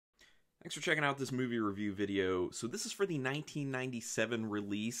Thanks for checking out this movie review video. So this is for the 1997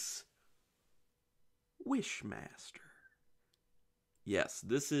 release, Wishmaster. Yes,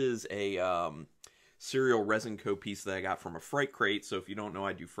 this is a serial resin co piece that I got from a Fright Crate. So if you don't know,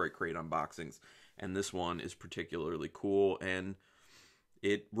 I do Fright Crate unboxings, and this one is particularly cool. And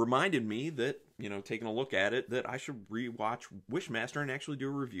it reminded me that, taking a look at it, that I should rewatch Wishmaster and actually do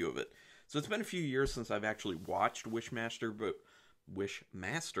a review of it. So it's been a few years since I've actually watched Wishmaster,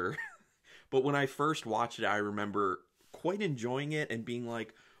 but when I first watched it, I remember quite enjoying it and being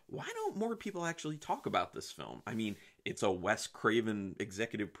like, why don't more people actually talk about this film? I mean, it's a Wes Craven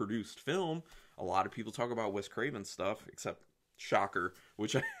executive produced film. A lot of people talk about Wes Craven stuff, except Shocker,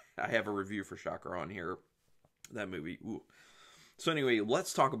 which I have a review for Shocker on here. That movie, ooh. So anyway,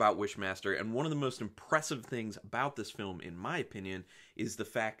 let's talk about Wishmaster. And one of the most impressive things about this film, in my opinion, is the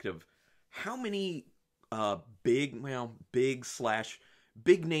fact of how many big names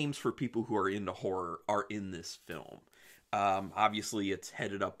for people who are into horror are in this film. Obviously, it's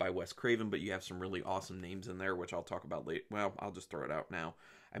headed up by Wes Craven, but you have some really awesome names in there, which I'll talk about later. Well, I'll just throw it out now.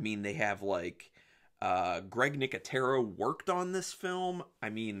 I mean, they have Greg Nicotero worked on this film. I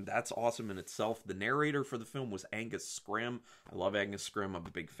mean, that's awesome in itself. The narrator for the film was Angus Scrimm. I love Angus Scrimm. I'm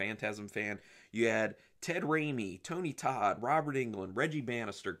a big Phantasm fan. You had Ted Raimi, Tony Todd, Robert Englund, Reggie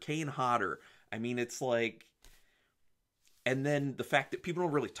Bannister, Kane Hodder. I mean, it's like... And then the fact that people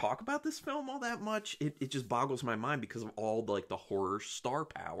don't really talk about this film all that much, it just boggles my mind because of all the horror star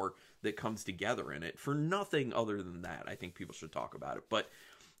power that comes together in it. For nothing other than that, I think people should talk about it. But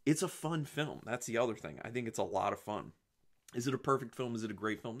it's a fun film. That's the other thing. I think it's a lot of fun. Is it a perfect film? Is it a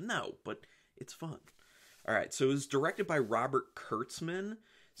great film? No, but it's fun. All right, so it was directed by Robert Kurtzman.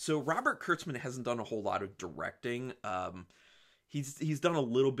 So Robert Kurtzman hasn't done a whole lot of directing. He's done a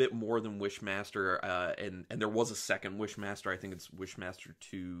little bit more than Wishmaster, and there was a second Wishmaster. I think it's Wishmaster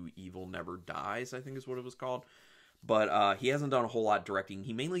 2 Evil Never Dies, I think is what it was called. But he hasn't done a whole lot directing.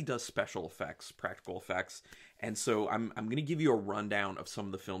 He mainly does special effects, practical effects. And so I'm going to give you a rundown of some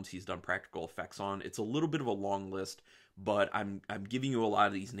of the films he's done practical effects on. It's a little bit of a long list, but I'm giving you a lot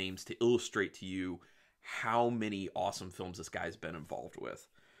of these names to illustrate to you how many awesome films this guy's been involved with.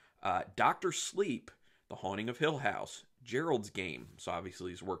 Dr. Sleep, The Haunting of Hill House, Gerald's Game, so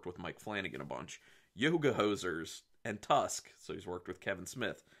obviously he's worked with Mike Flanagan a bunch, Yoga Hosers, and Tusk, so he's worked with Kevin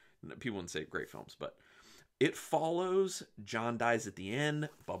Smith. People wouldn't say great films, but It Follows, John Dies at the End,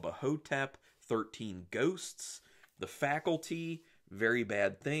 Bubba Hotep, 13 Ghosts, The Faculty, Very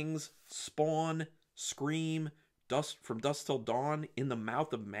Bad Things, Spawn, Scream, From Dusk Till Dawn, In the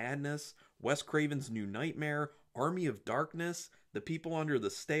Mouth of Madness, Wes Craven's New Nightmare, Army of Darkness, The People Under the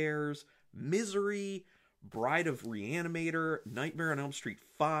Stairs, Misery, Bride of Reanimator, Nightmare on Elm Street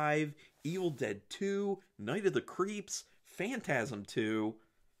 5, Evil Dead 2, Night of the Creeps, Phantasm 2.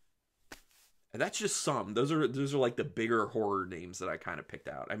 And that's just some. Those are like the bigger horror names that I kind of picked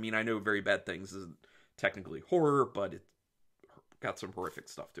out. I mean, I know Very Bad Things isn't technically horror, but it got some horrific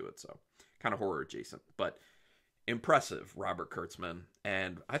stuff to it, so kind of horror adjacent. But impressive, Robert Kurtzman.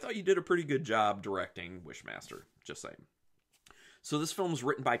 And I thought you did a pretty good job directing Wishmaster, just saying. So this film is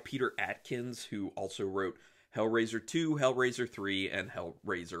written by Peter Atkins, who also wrote Hellraiser 2, Hellraiser 3, and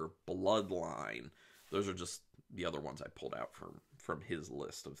Hellraiser Bloodline. Those are just the other ones I pulled out from his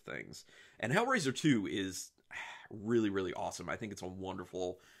list of things. And Hellraiser 2 is really, really awesome. I think it's a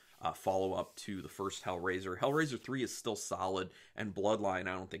wonderful follow-up to the first Hellraiser. Hellraiser 3 is still solid, and Bloodline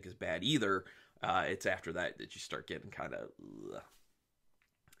I don't think is bad either. It's after that you start getting kind of...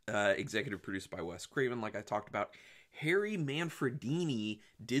 executive produced by Wes Craven, like I talked about. Harry Manfredini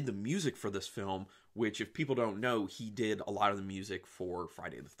did the music for this film, which, if people don't know, he did a lot of the music for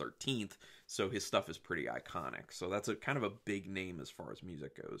Friday the 13th, so his stuff is pretty iconic. So that's a kind of a big name as far as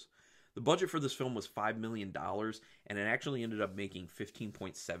music goes. The budget for this film was $5 million, and it actually ended up making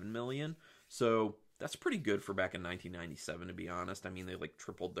 $15.7 million, so that's pretty good for back in 1997, to be honest. I mean, they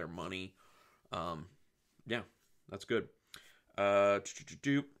tripled their money. Yeah, that's good. All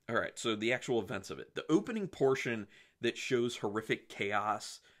right, so the actual events of it. The opening portion that shows horrific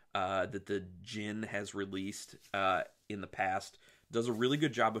chaos that the Jinn has released in the past does a really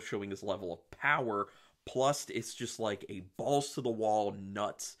good job of showing his level of power. Plus, it's just like a balls-to-the-wall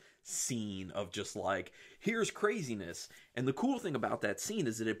nuts scene of just here's craziness. And the cool thing about that scene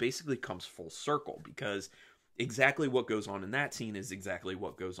is that it basically comes full circle, because exactly what goes on in that scene is exactly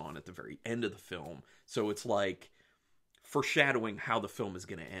what goes on at the very end of the film. So it's foreshadowing how the film is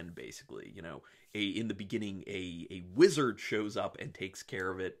going to end, basically. In the beginning, a wizard shows up and takes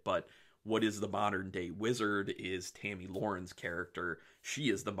care of it, but what is the modern day wizard is Tammy Lauren's character. She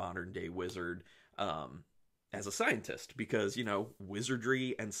is the modern day wizard. as a scientist, because, you know,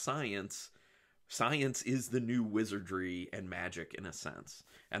 wizardry and science is the new wizardry and magic in a sense.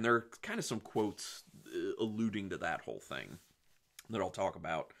 And there are kind of some quotes alluding to that whole thing that I'll talk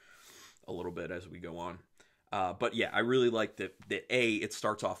about a little bit as we go on. But yeah, I really like that it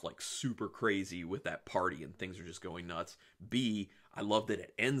starts off like super crazy with that party and things are just going nuts. B, I love that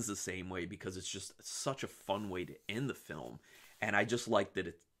it ends the same way because it's just such a fun way to end the film. And I just like that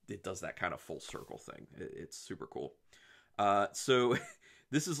it does that kind of full circle thing. It's super cool. So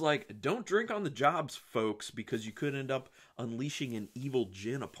this is like, don't drink on the jobs, folks, because you could end up unleashing an evil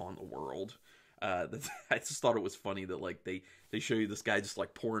djinn upon the world. I just thought it was funny that like they show you this guy just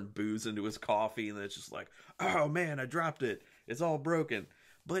like pouring booze into his coffee, and then it's just like, oh man, I dropped it. It's all broken.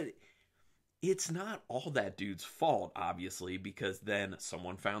 But it's not all that dude's fault, obviously, because then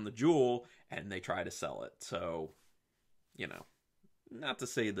someone found the jewel and they try to sell it. So, you know, not to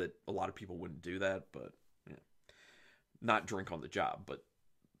say that a lot of people wouldn't do that, but yeah, not drink on the job. But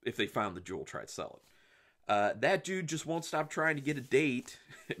if they found the jewel, try to sell it. That dude just won't stop trying to get a date.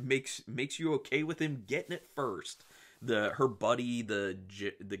 It makes you okay with him getting it first. Her buddy, the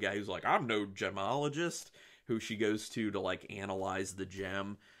guy who's like, I'm no gemologist, who she goes to like analyze the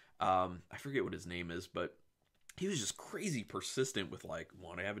gem. I forget what his name is, but he was just crazy persistent with like,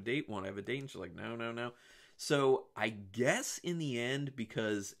 want to have a date, and she's like, no. So I guess in the end,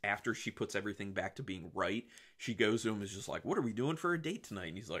 because after she puts everything back to being right, she goes to him and is just like, what are we doing for a date tonight?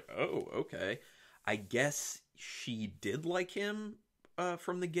 And he's like, oh, okay. I guess she did like him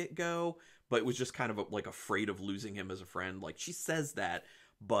from the get-go, but was just kind of like afraid of losing him as a friend. Like, she says that,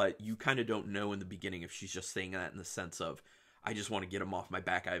 but you kind of don't know in the beginning if she's just saying that in the sense of, I just want to get him off my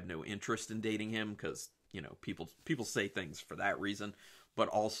back. I have no interest in dating him, because, you know, people say things for that reason. But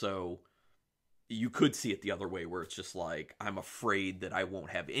also, you could see it the other way, where it's just like, I'm afraid that I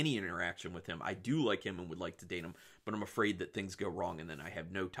won't have any interaction with him. I do like him and would like to date him, but I'm afraid that things go wrong and then I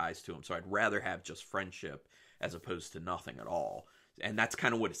have no ties to him. So I'd rather have just friendship as opposed to nothing at all. And that's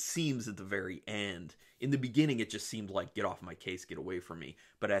kind of what it seems at the very end. In the beginning, it just seemed like, get off my case, get away from me.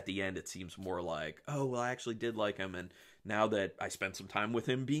 But at the end, it seems more like, oh, well, I actually did like him. And now that I spent some time with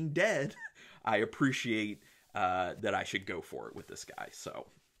him being dead, I appreciate that I should go for it with this guy. So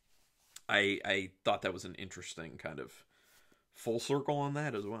I thought that was an interesting kind of full circle on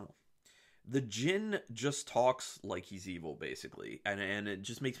that as well. The djinn just talks like he's evil, basically. And it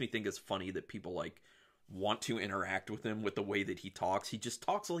just makes me think it's funny that people like want to interact with him with the way that he talks. He just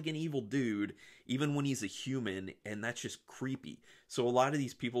talks like an evil dude, even when he's a human, and that's just creepy. So a lot of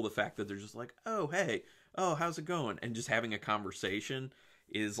these people, the fact that they're just like, oh, hey, oh, how's it going? And just having a conversation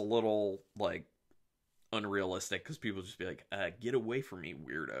is a little, like, unrealistic, because people just be like, get away from me,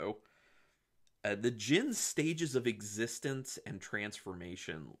 weirdo. The djinn's stages of existence and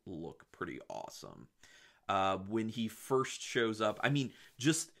transformation look pretty awesome. When he first shows up, I mean,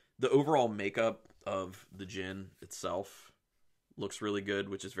 just the overall makeup of the djinn itself looks really good,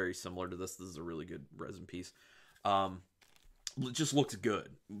 which is very similar to this. This is a really good resin piece. It just looks good.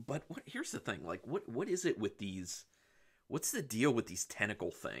 But here's the thing, like, what is it with these? What's the deal with these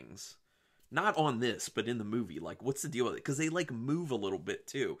tentacle things? Not on this, but in the movie. Like, what's the deal with it? Because they, like, move a little bit,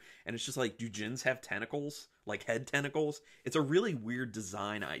 too. And it's just like, do djinns have tentacles? Like, head tentacles? It's a really weird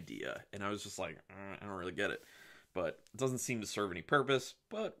design idea. And I was just like, I don't really get it. But it doesn't seem to serve any purpose.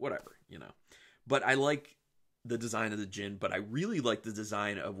 But whatever, you know. But I like the design of the djinn. But I really like the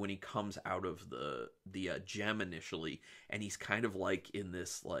design of when he comes out of the gem initially. And he's kind of, like, in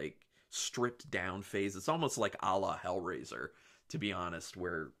this, like, stripped down phase. It's almost like a la Hellraiser, to be honest,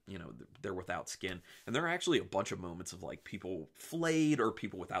 where, you know, they're without skin. And there are actually a bunch of moments of, like, people flayed or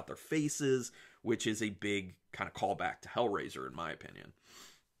people without their faces, which is a big kind of callback to Hellraiser, in my opinion.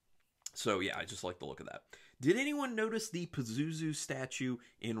 So, yeah, I just like the look of that. Did anyone notice the Pazuzu statue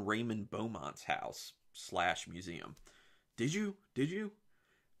in Raymond Beaumont's house / museum? Did you?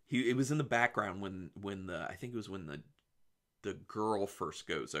 It was in the background when I think it was when the girl first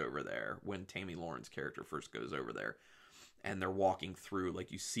goes over there, when Tammy Lauren's character first goes over there. And they're walking through,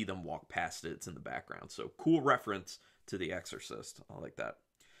 like, you see them walk past it. It's in the background. So, cool reference to The Exorcist. I like that.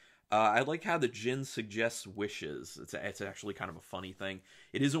 I like how the djinn suggests wishes. It's actually kind of a funny thing.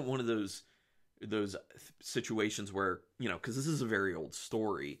 It isn't one of those situations where, you know, because this is a very old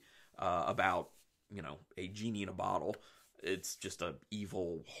story about, you know, a genie in a bottle. It's just a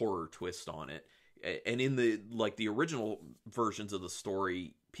evil horror twist on it. And in the original versions of the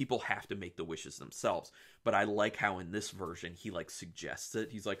story, people have to make the wishes themselves. But I like how in this version, he, like, suggests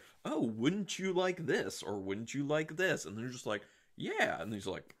it. He's like, oh, wouldn't you like this? Or wouldn't you like this? And they're just like, yeah. And he's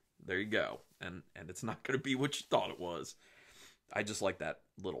like, there you go. And it's not going to be what you thought it was. I just like that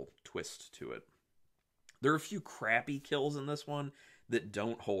little twist to it. There are a few crappy kills in this one that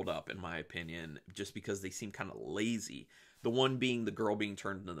don't hold up, in my opinion, just because they seem kind of lazy. The one being the girl being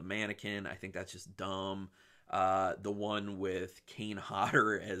turned into the mannequin. I think that's just dumb. The one with Kane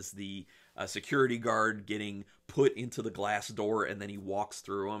Hodder as the security guard getting put into the glass door and then he walks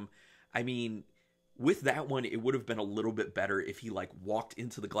through them. I mean, with that one, it would have been a little bit better if he like walked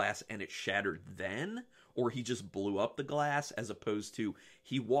into the glass and it shattered then, or he just blew up the glass, as opposed to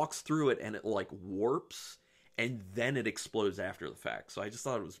he walks through it and it like warps and then it explodes after the fact. So I just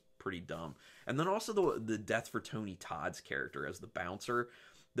thought it was pretty dumb. And then also the death for Tony Todd's character as the bouncer,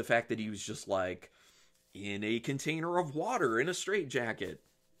 the fact that he was just like in a container of water in a straitjacket.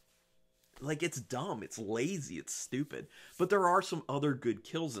 Like, it's dumb, it's lazy, it's stupid. But there are some other good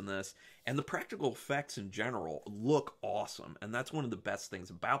kills in this, and the practical effects in general look awesome. And that's one of the best things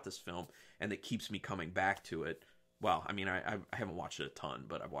about this film, and that keeps me coming back to it. Well, I mean, I haven't watched it a ton,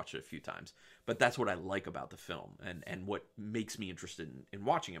 but I've watched it a few times. But that's what I like about the film, and what makes me interested in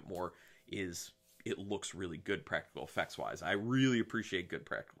watching it more is it looks really good practical effects-wise. I really appreciate good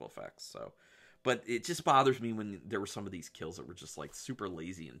practical effects, so... But it just bothers me when there were some of these kills that were just, like, super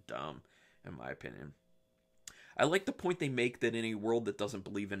lazy and dumb, in my opinion. I like the point they make that in a world that doesn't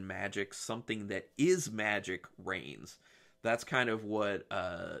believe in magic, something that is magic reigns. That's kind of what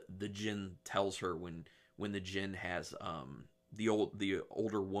the djinn tells her when the djinn has the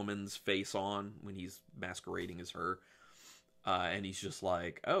older woman's face on when he's masquerading as her. And he's just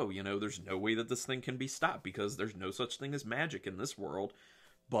like, oh, you know, there's no way that this thing can be stopped because there's no such thing as magic in this world.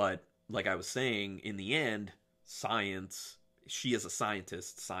 But like I was saying, in the end, science, she is a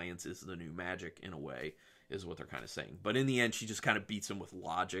scientist, science is the new magic in a way, is what they're kind of saying. But in the end, she just kind of beats him with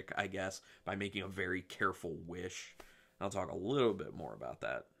logic, I guess, by making a very careful wish. I'll talk a little bit more about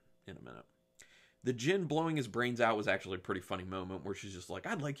that in a minute. The djinn blowing his brains out was actually a pretty funny moment where she's just like,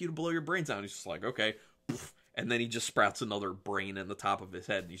 I'd like you to blow your brains out. And he's just like, okay. And then he just sprouts another brain in the top of his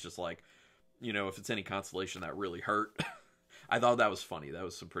head. And he's just like, you know, if it's any consolation, that really hurt. I thought that was funny. That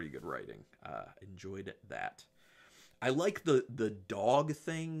was some pretty good writing. Enjoyed that. I like the dog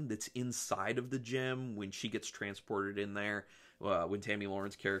thing that's inside of the gym when she gets transported in there. When Tammy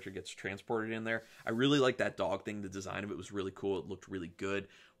Lauren's character gets transported in there. I really like that dog thing. The design of it was really cool. It looked really good.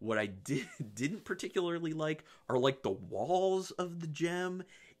 What I didn't particularly like are like the walls of the gym.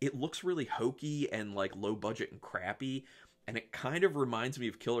 It looks really hokey and like low budget and crappy. And it kind of reminds me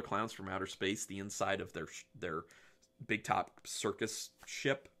of Killer Clowns from Outer Space, the inside of their big top circus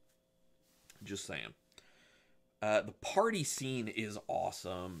ship. Just saying. The party scene is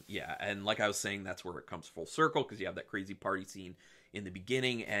awesome. Yeah, and like I was saying, that's where it comes full circle, because you have that crazy party scene in the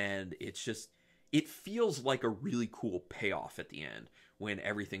beginning, and it's just, it feels like a really cool payoff at the end, when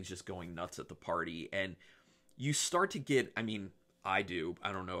everything's just going nuts at the party, and you start to get, I mean, I do,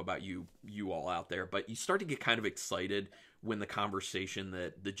 I don't know about you all out there, but you start to get kind of excited when the conversation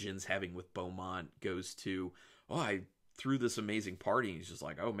that the djinn's having with Beaumont goes to, oh, I threw this amazing party, and he's just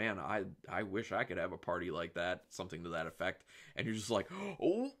like, oh man, I wish I could have a party like that, something to that effect. And you're just like,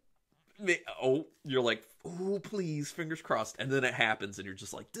 oh, you're like, oh, please, fingers crossed. And then it happens, and you're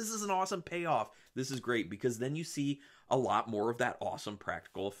just like, this is an awesome payoff. This is great, because then you see a lot more of that awesome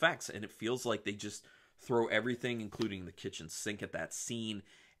practical effects, and it feels like they just throw everything, including the kitchen sink, at that scene,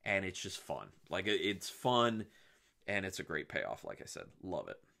 and it's just fun. Like, it's fun, and it's a great payoff, like I said. Love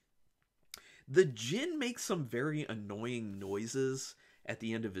it. The djinn makes some very annoying noises at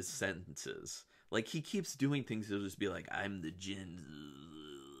the end of his sentences. Like, he keeps doing things, he'll just be like, I'm the djinn.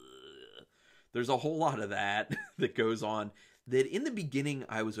 There's a whole lot of that that goes on, that in the beginning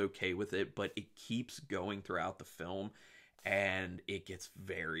I was okay with it, but it keeps going throughout the film, and it gets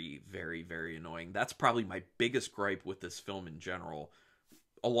very, very, very annoying. That's probably my biggest gripe with this film in general,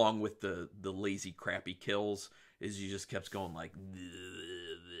 along with the lazy, crappy kills, is you just kept going like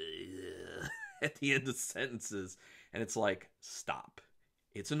at the end of sentences, and it's like, stop.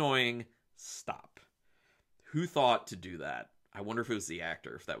 It's annoying. Stop. Who thought to do that? I wonder if it was the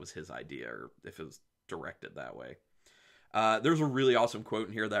actor, if that was his idea, or if it was directed that way. There's a really awesome quote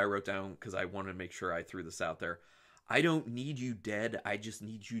in here that I wrote down because I wanted to make sure I threw this out there. I don't need you dead. I just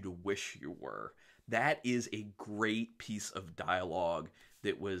need you to wish you were. That is a great piece of dialogue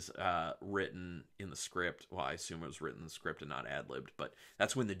that was written in the script. Well, I assume it was written in the script and not ad-libbed, but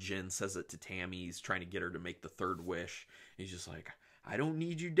that's when the djinn says it to Tammy. He's trying to get her to make the third wish. He's just like, I don't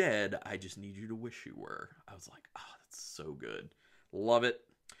need you dead. I just need you to wish you were. I was like, oh, that's so good. Love it.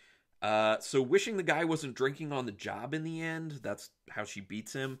 So wishing the guy wasn't drinking on the job in the end, that's how she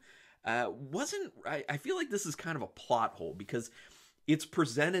beats him. I feel like this is kind of a plot hole, because it's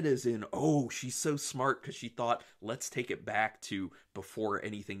presented as in, oh, she's so smart because she thought, let's take it back to before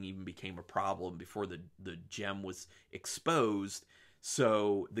anything even became a problem, before the gem was exposed.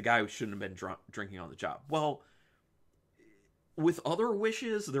 So the guy shouldn't have been drinking on the job. Well, with other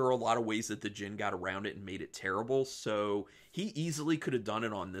wishes, there are a lot of ways that the djinn got around it and made it terrible. So he easily could have done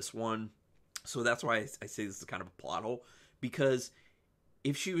it on this one. So that's why I say this is kind of a plot hole. Because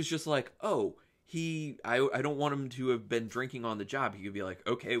if she was just like, oh, I don't want him to have been drinking on the job, he could be like,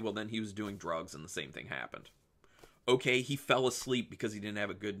 okay, well then he was doing drugs and the same thing happened. Okay, he fell asleep because he didn't have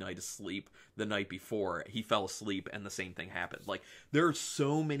a good night of sleep the night before. He fell asleep and the same thing happened. Like, there are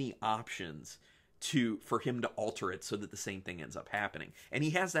so many options for him to alter it so that the same thing ends up happening. And he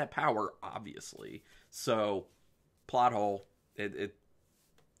has that power, obviously. So, plot hole, it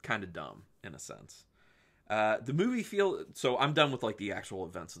kind of dumb in a sense. The movie so I'm done with like the actual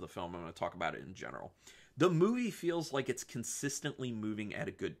events of the film. I'm going to talk about it in general. The movie feels like it's consistently moving at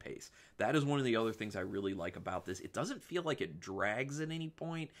a good pace. That is one of the other things I really like about this. It doesn't feel like it drags at any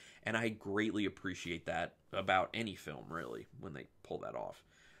point, and I greatly appreciate that about any film, really, when they pull that off.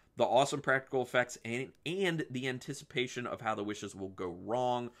 The awesome practical effects and the anticipation of how the wishes will go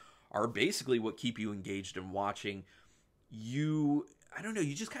wrong are basically what keep you engaged in watching. I don't know,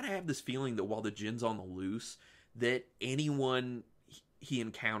 you just kind of have this feeling that while the djinn's on the loose, that anyone he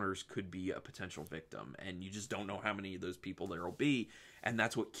encounters could be a potential victim, and you just don't know how many of those people there will be, and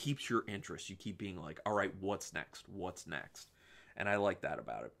that's what keeps your interest. You keep being like, all right, what's next? What's next? And I like that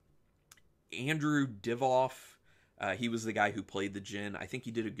about it. Andrew Divoff, he was the guy who played the djinn. I think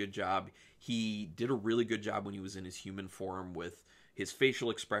he did a good job. He did a really good job when he was in his human form with his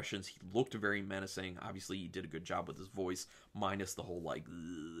facial expressions. He looked very menacing. Obviously, he did a good job with his voice, minus the whole, like,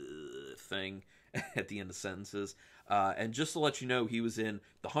 thing at the end of sentences. And just to let you know, he was in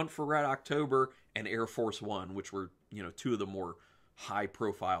The Hunt for Red October and Air Force One, which were, two of the more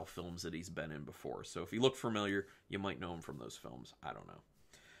high-profile films that he's been in before. So if you look familiar, you might know him from those films. I don't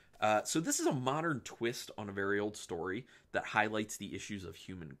know. So this is a modern twist on a very old story that highlights the issues of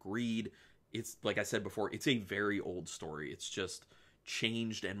human greed. It's, like I said before, it's a very old story. It's just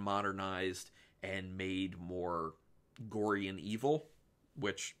changed and modernized and made more gory and evil,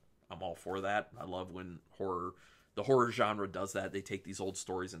 which I'm all for that. I love when the horror genre does that. They take these old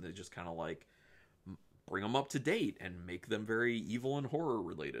stories and they just kind of like bring them up to date and make them very evil and horror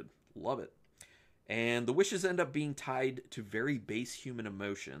related. Love it. And the wishes end up being tied to very base human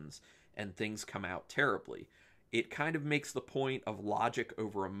emotions, and things come out terribly. It kind of makes the point of logic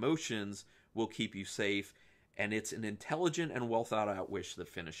over emotions will keep you safe, and it's an intelligent and well thought out wish that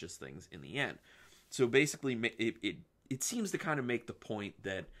finishes things in the end. So basically, it seems to kind of make the point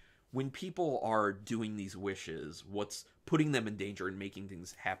that when people are doing these wishes, what's putting them in danger and making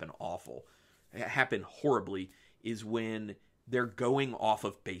things happen horribly, is when they're going off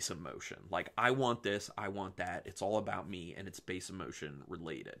of base emotion. Like, I want this, I want that, it's all about me, and it's base emotion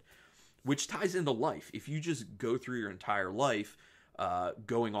related. Which ties into life. If you just go through your entire life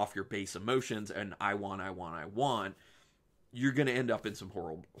going off your base emotions and I want, you're going to end up in some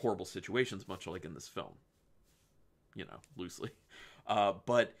horrible situations, much like in this film. Loosely.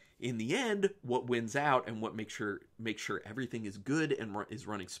 But in the end, what wins out and what makes sure everything is good and is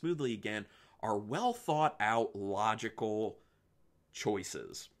running smoothly again are well thought out, logical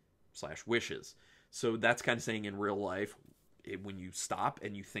choices / wishes. So that's kind of saying in real life, when you stop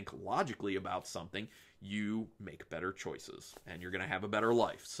and you think logically about something, you make better choices and you're going to have a better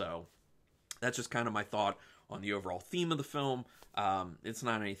life. So that's just kind of my thought on the overall theme of the film. It's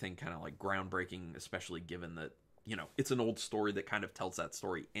not anything kind of like groundbreaking, especially given that, it's an old story that kind of tells that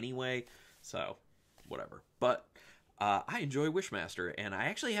story anyway. So whatever. But I enjoy Wishmaster, and I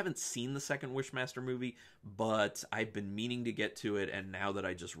actually haven't seen the second Wishmaster movie, but I've been meaning to get to it, and now that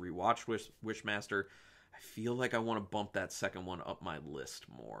I just rewatched Wishmaster, I feel like I want to bump that second one up my list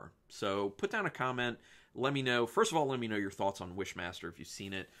more. So put down a comment. Let me know. First of all, let me know your thoughts on Wishmaster if you've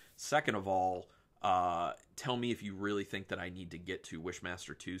seen it. Second of all, tell me if you really think that I need to get to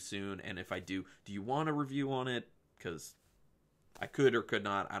Wishmaster 2 soon, and if I do you want a review on it? Because I could or could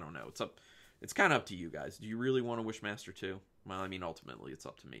not. I don't know. It's kind of up to you guys. Do you really want a Wishmaster 2? Well, I mean, ultimately, it's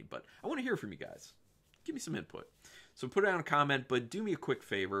up to me. But I want to hear from you guys. Give me some input. So put down a comment, but do me a quick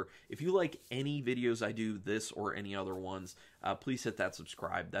favor. If you like any videos I do, this or any other ones, please hit that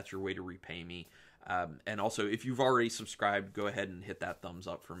subscribe. That's your way to repay me. And also, if you've already subscribed, go ahead and hit that thumbs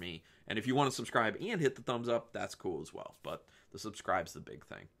up for me. And if you want to subscribe and hit the thumbs up, that's cool as well. But the subscribe's the big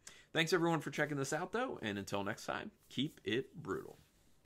thing. Thanks, everyone, for checking this out, though. And until next time, keep it brutal.